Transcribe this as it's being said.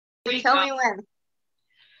Tell me when.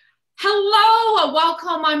 Hello,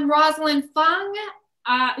 welcome. I'm Rosalind Fung,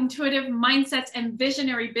 intuitive mindset and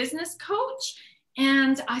visionary business coach,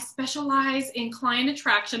 and I specialize in client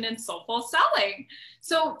attraction and soulful selling.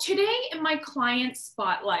 So today in my client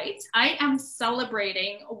spotlight, I am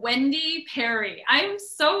celebrating Wendy Perry. I'm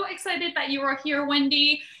so excited that you are here,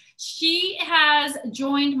 Wendy. She has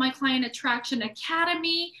joined my Client Attraction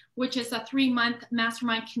Academy, which is a 3-month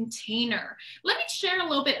mastermind container. Let me share a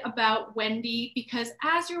little bit about Wendy, because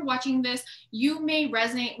as you're watching this, you may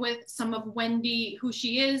resonate with some of Wendy, who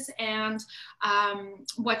she is and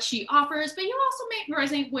what she offers, but you also may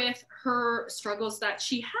resonate with her struggles that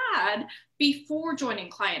she had before joining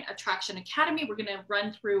Client Attraction Academy. We're going to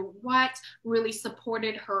run through what really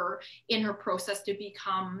supported her in her process to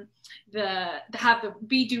become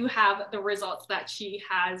we do have the results that she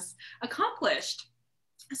has accomplished.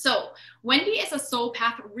 So Wendy is a soul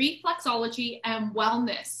path reflexology and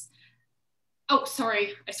wellness. Oh,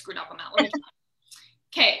 sorry, I screwed up on that. Let me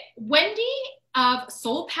Okay, Wendy of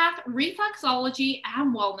Soul Path Reflexology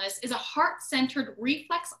and Wellness is a heart-centered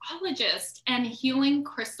reflexologist and healing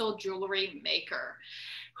crystal jewelry maker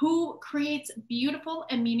who creates beautiful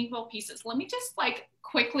and meaningful pieces. Let me just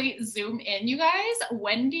quickly zoom in, you guys.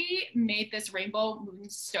 Wendy made this rainbow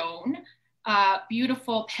moonstone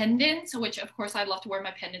beautiful pendant, which of course I love to wear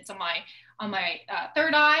my pendants on my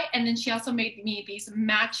third eye, and then she also made me these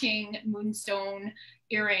matching moonstone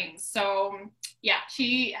earrings. So yeah,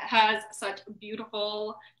 she has such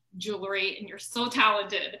beautiful jewelry and you're so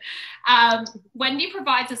talented. Wendy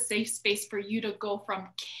provides a safe space for you to go from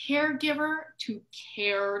caregiver to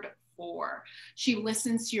cared for. She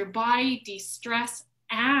listens to your body, de-stress,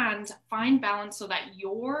 and find balance so that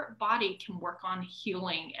your body can work on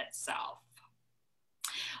healing itself.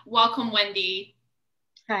 Welcome, Wendy.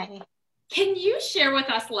 Hi. Can you share with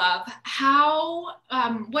us, love,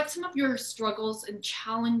 what some of your struggles and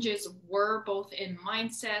challenges were both in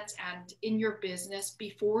mindset and in your business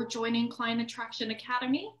before joining Client Attraction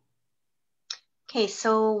Academy? Okay,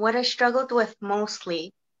 so what I struggled with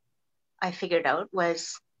mostly, I figured out,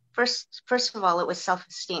 was first of all, it was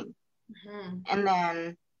self-esteem. Mm-hmm. And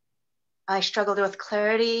then I struggled with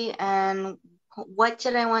clarity and what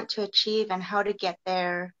did I want to achieve and how to get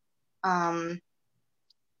there,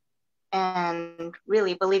 and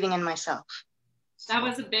really believing in myself. That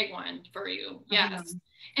was a big one for you. Yes.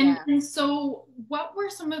 And so what were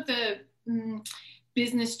some of the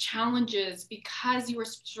business challenges because you were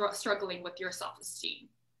struggling with your self-esteem?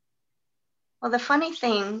 Well, the funny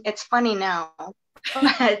thing, it's funny now,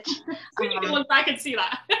 but you can look back and see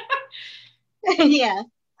that. yeah,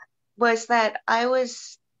 was that I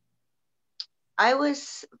was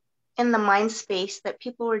in the mind space that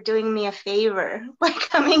people were doing me a favor by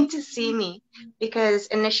coming to see me, because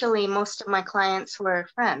initially most of my clients were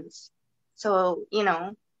friends. So,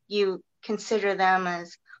 you consider them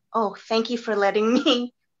as, oh, thank you for letting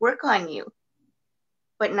me work on you.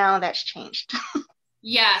 But now that's changed.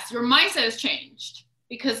 Yes, your mindset has changed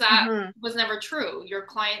because that was never true. Your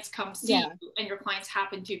clients come see you and your clients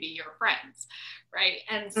happen to be your friends, right?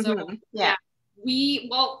 And so,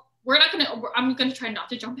 I'm going to try not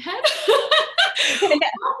to jump ahead. What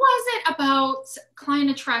was it about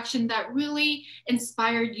client attraction that really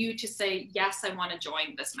inspired you to say, yes, I want to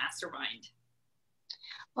join this mastermind?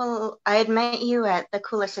 Well, I had met you at the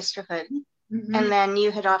Kula Sisterhood, and then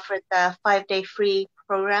you had offered the 5-day free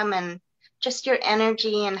program, and just your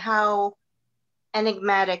energy and how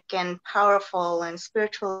enigmatic and powerful and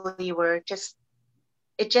spiritual you were,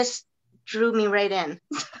 it just drew me right in.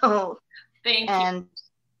 So thank you.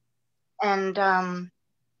 And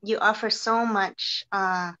you offer so much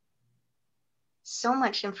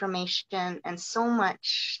information and so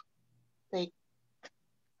much, I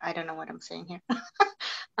don't know what I'm saying here.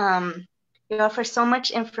 You offer so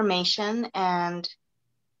much information and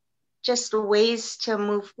just ways to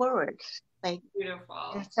move forward,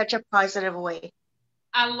 beautiful, in such a positive way.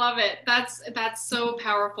 I love it. That's so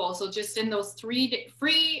powerful. So just in those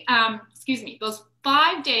those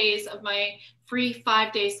 5 days of my free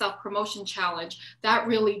 5-day self-promotion challenge, that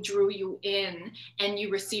really drew you in and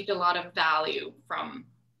you received a lot of value from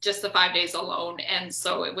just the 5 days alone. And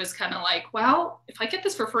so it was kind of like, well, if I get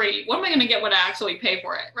this for free, what am I going to get when I actually pay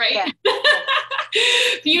for it? Right? Yeah.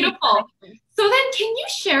 Beautiful. So then can you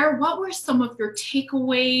share what were some of your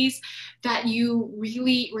takeaways that you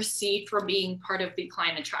really received from being part of the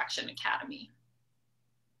Client Attraction Academy?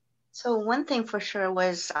 So one thing for sure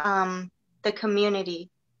was the community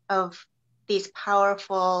of these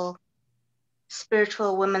powerful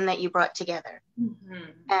spiritual women that you brought together.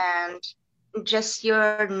 And just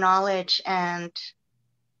your knowledge and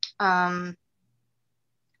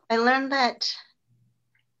I learned that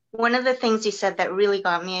one of the things you said that really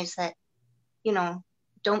got me is that, you know,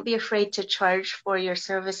 don't be afraid to charge for your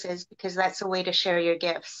services because that's a way to share your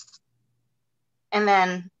gifts. And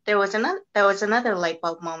then there was another light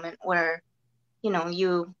bulb moment where, you know,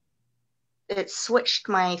 it switched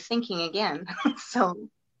my thinking again. So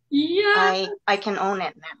Yeah. I can own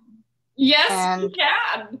it now. Yes, you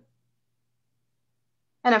And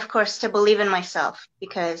can. of course to believe in myself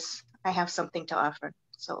because I have something to offer.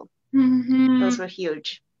 So those were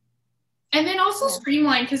huge. And then also Yeah.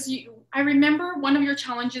 streamline, because I remember one of your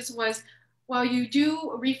challenges was, while you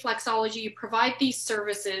do reflexology, you provide these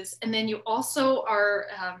services, and then you also are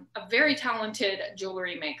a very talented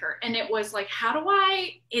jewelry maker. And it was like, how do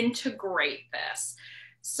I integrate this?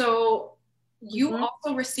 So you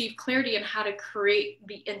also received clarity on how to create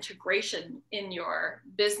the integration in your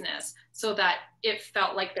business so that it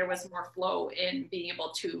felt like there was more flow in being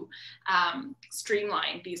able to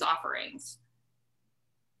streamline these offerings.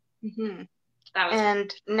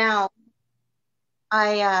 And now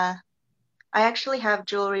I actually have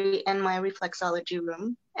jewelry in my reflexology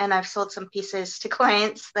room, and I've sold some pieces to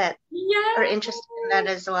clients that are interested in that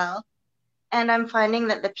as well. And I'm finding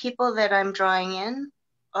that the people that I'm drawing in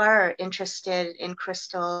are interested in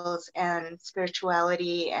crystals and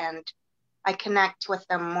spirituality, and I connect with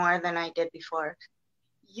them more than I did before.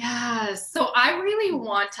 Yes. So I really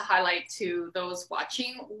want to highlight to those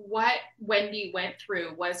watching what Wendy went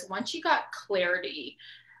through was once you got clarity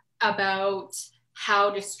about how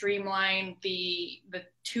to streamline the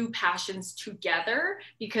two passions together,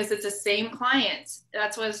 because it's the same client.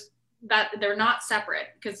 That they're not separate,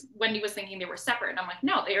 because Wendy was thinking they were separate. And I'm like,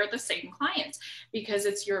 no, they are the same clients, because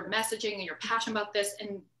it's your messaging and your passion about this,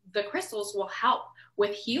 and the crystals will help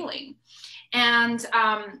with healing. And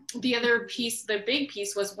the other piece, the big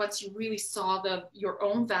piece, was once you really saw your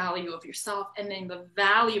own value of yourself and then the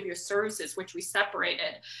value of your services, which we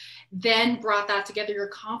separated, then brought that together, your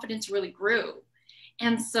confidence really grew.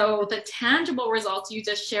 And so the tangible results, you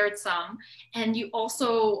just shared some, and you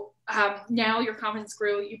also, now your confidence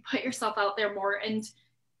grew, you put yourself out there more. And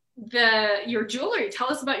your jewelry,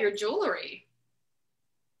 tell us about your jewelry.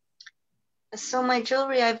 So my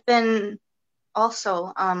jewelry, I've been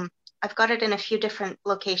also, I've got it in a few different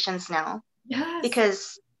locations now. Yes.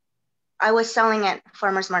 Because I was selling at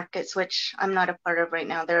farmers markets, which I'm not a part of right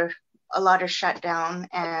now. A lot are shut down,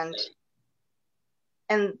 and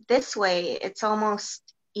this way it's almost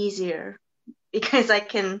easier because I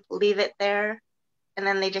can leave it there and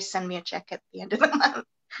then they just send me a check at the end of the month.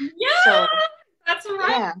 Yeah, so, that's right.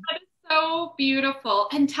 Yeah. That is so beautiful.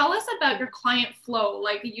 And tell us about your client flow.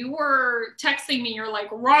 Like, you were texting me, you're like,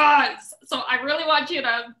 Roz. So I really want you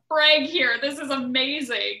to brag here. This is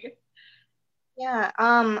amazing. Yeah,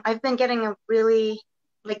 I've been getting the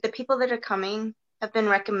people that are coming have been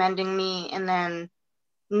recommending me, and then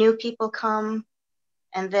new people come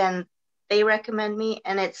and then they recommend me,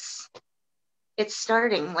 and it's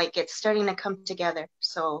starting to come together.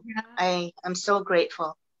 So yeah. I'm so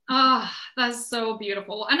grateful. Ah, that's so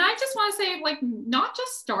beautiful. And I just want to say, like, not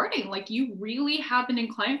just starting, like, you really have been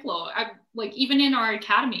in client flow. Like, even in our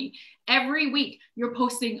academy, every week you're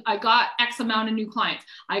posting, I got X amount of new clients.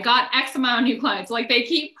 I got X amount of new clients. Like, they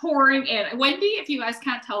keep pouring in. Wendy, if you guys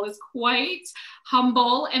can't tell, is quite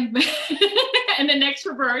humble and and an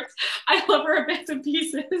extrovert. I love her bits and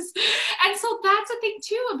pieces. And so that's the thing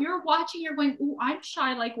too. If you're watching, you're going, oh, I'm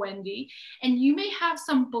shy like Wendy. And you may have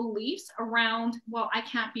some beliefs around, well, I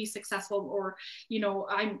can't be successful, or,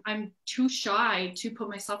 I'm too shy to put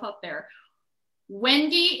myself out there.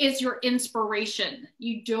 Wendy is your inspiration.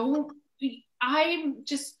 I'm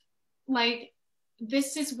just like,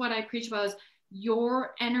 this is what I preach about, is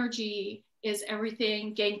your energy is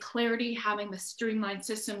everything. Gain clarity, having the streamlined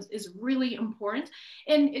systems is really important.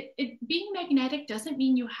 And being magnetic doesn't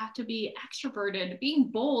mean you have to be extroverted. Being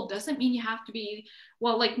bold doesn't mean you have to be,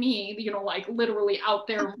 well, like me, like literally out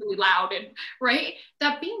there really loud, and right?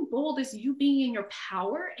 That being bold is you being in your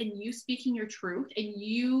power and you speaking your truth, and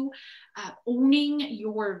you owning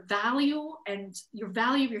your value and your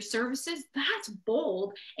value of your services. That's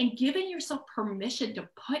bold, and giving yourself permission to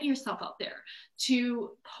put yourself out there,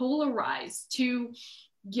 to polarize, to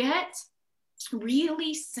get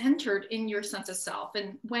really centered in your sense of self.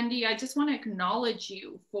 And Wendy, I just want to acknowledge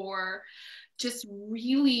you for just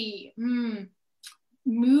really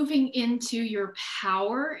moving into your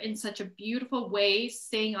power in such a beautiful way,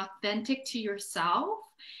 staying authentic to yourself.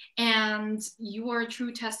 And you are a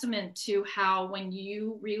true testament to how, when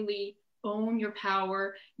you really own your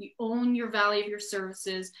power, you own your value of your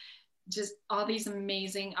services, just all these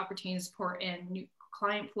amazing opportunities pour in, new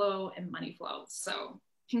client flow and money flow. So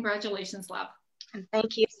congratulations, love. And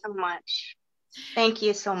thank you so much. Thank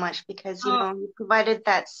you so much, because, Oh, you provided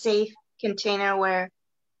that safe container where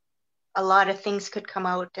a lot of things could come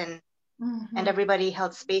out, and mhm. everybody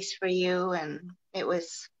held space for you, and it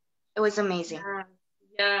was amazing. Yeah.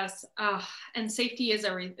 Yes. And safety is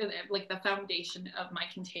like the foundation of my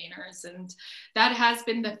containers. And that has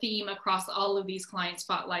been the theme across all of these client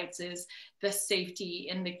spotlights, is the safety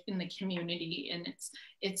in the community. And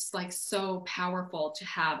it's like so powerful to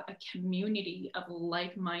have a community of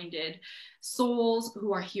like-minded souls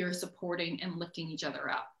who are here supporting and lifting each other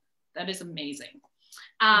up. That is amazing.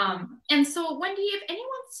 Mhm. And so, Wendy, if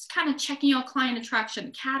anyone's kind of checking out Client Attraction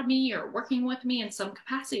Academy or working with me in some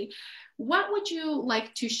capacity, what would you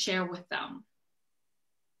like to share with them?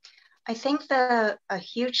 I think a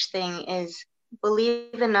huge thing is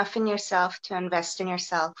believe enough in yourself to invest in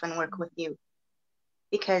yourself and work with you,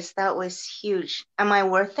 because that was huge. Am I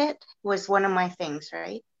worth it? Was one of my things,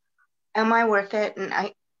 right? Am I worth it?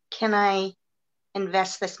 And can I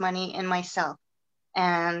invest this money in myself?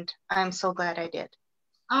 And I'm so glad I did.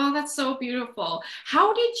 Oh, that's so beautiful.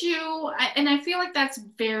 How did you, and I feel like that's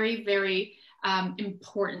very, very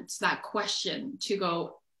important, that question to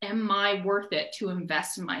go, am I worth it to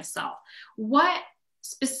invest in myself? What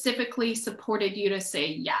specifically supported you to say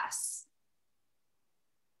yes?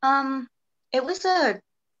 Um, it was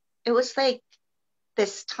like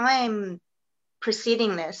this time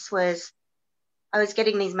preceding this was I was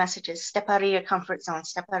getting these messages, step out of your comfort zone,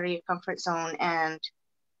 step out of your comfort zone, and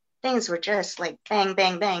things were just like bang,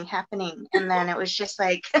 bang, bang happening. And then it was just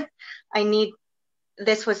like, I need,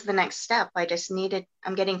 this was the next step.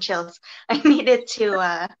 I'm getting chills. I needed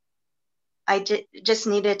to, just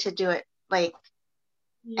needed to do it, like,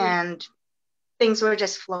 and things were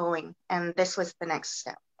just flowing. And this was the next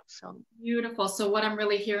step. So, Beautiful. So what I'm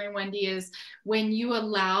really hearing, Wendy, is when you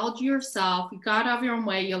allowed yourself, you got out of your own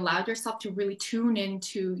way, you allowed yourself to really tune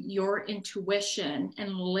into your intuition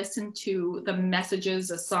and listen to the messages,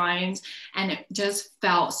 the signs, and it just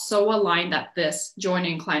felt so aligned that this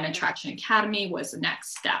joining Client Attraction Academy was the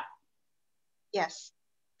next step. yes,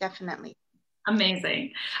 definitely.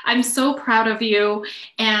 Amazing. I'm so proud of you.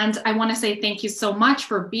 And I want to say thank you so much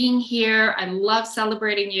for being here. I love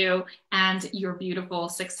celebrating you and your beautiful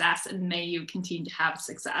success. And may you continue to have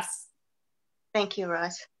success. Thank you,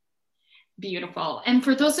 Roz. Beautiful. And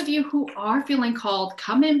for those of you who are feeling called,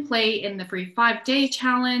 come and play in the free 5-day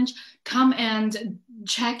challenge. Come and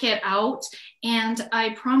check it out. And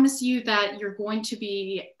I promise you that you're going to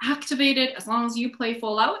be activated as long as you play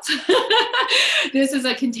full out. This is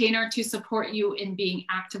a container to support you in being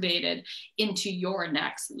activated into your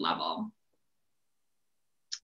next level.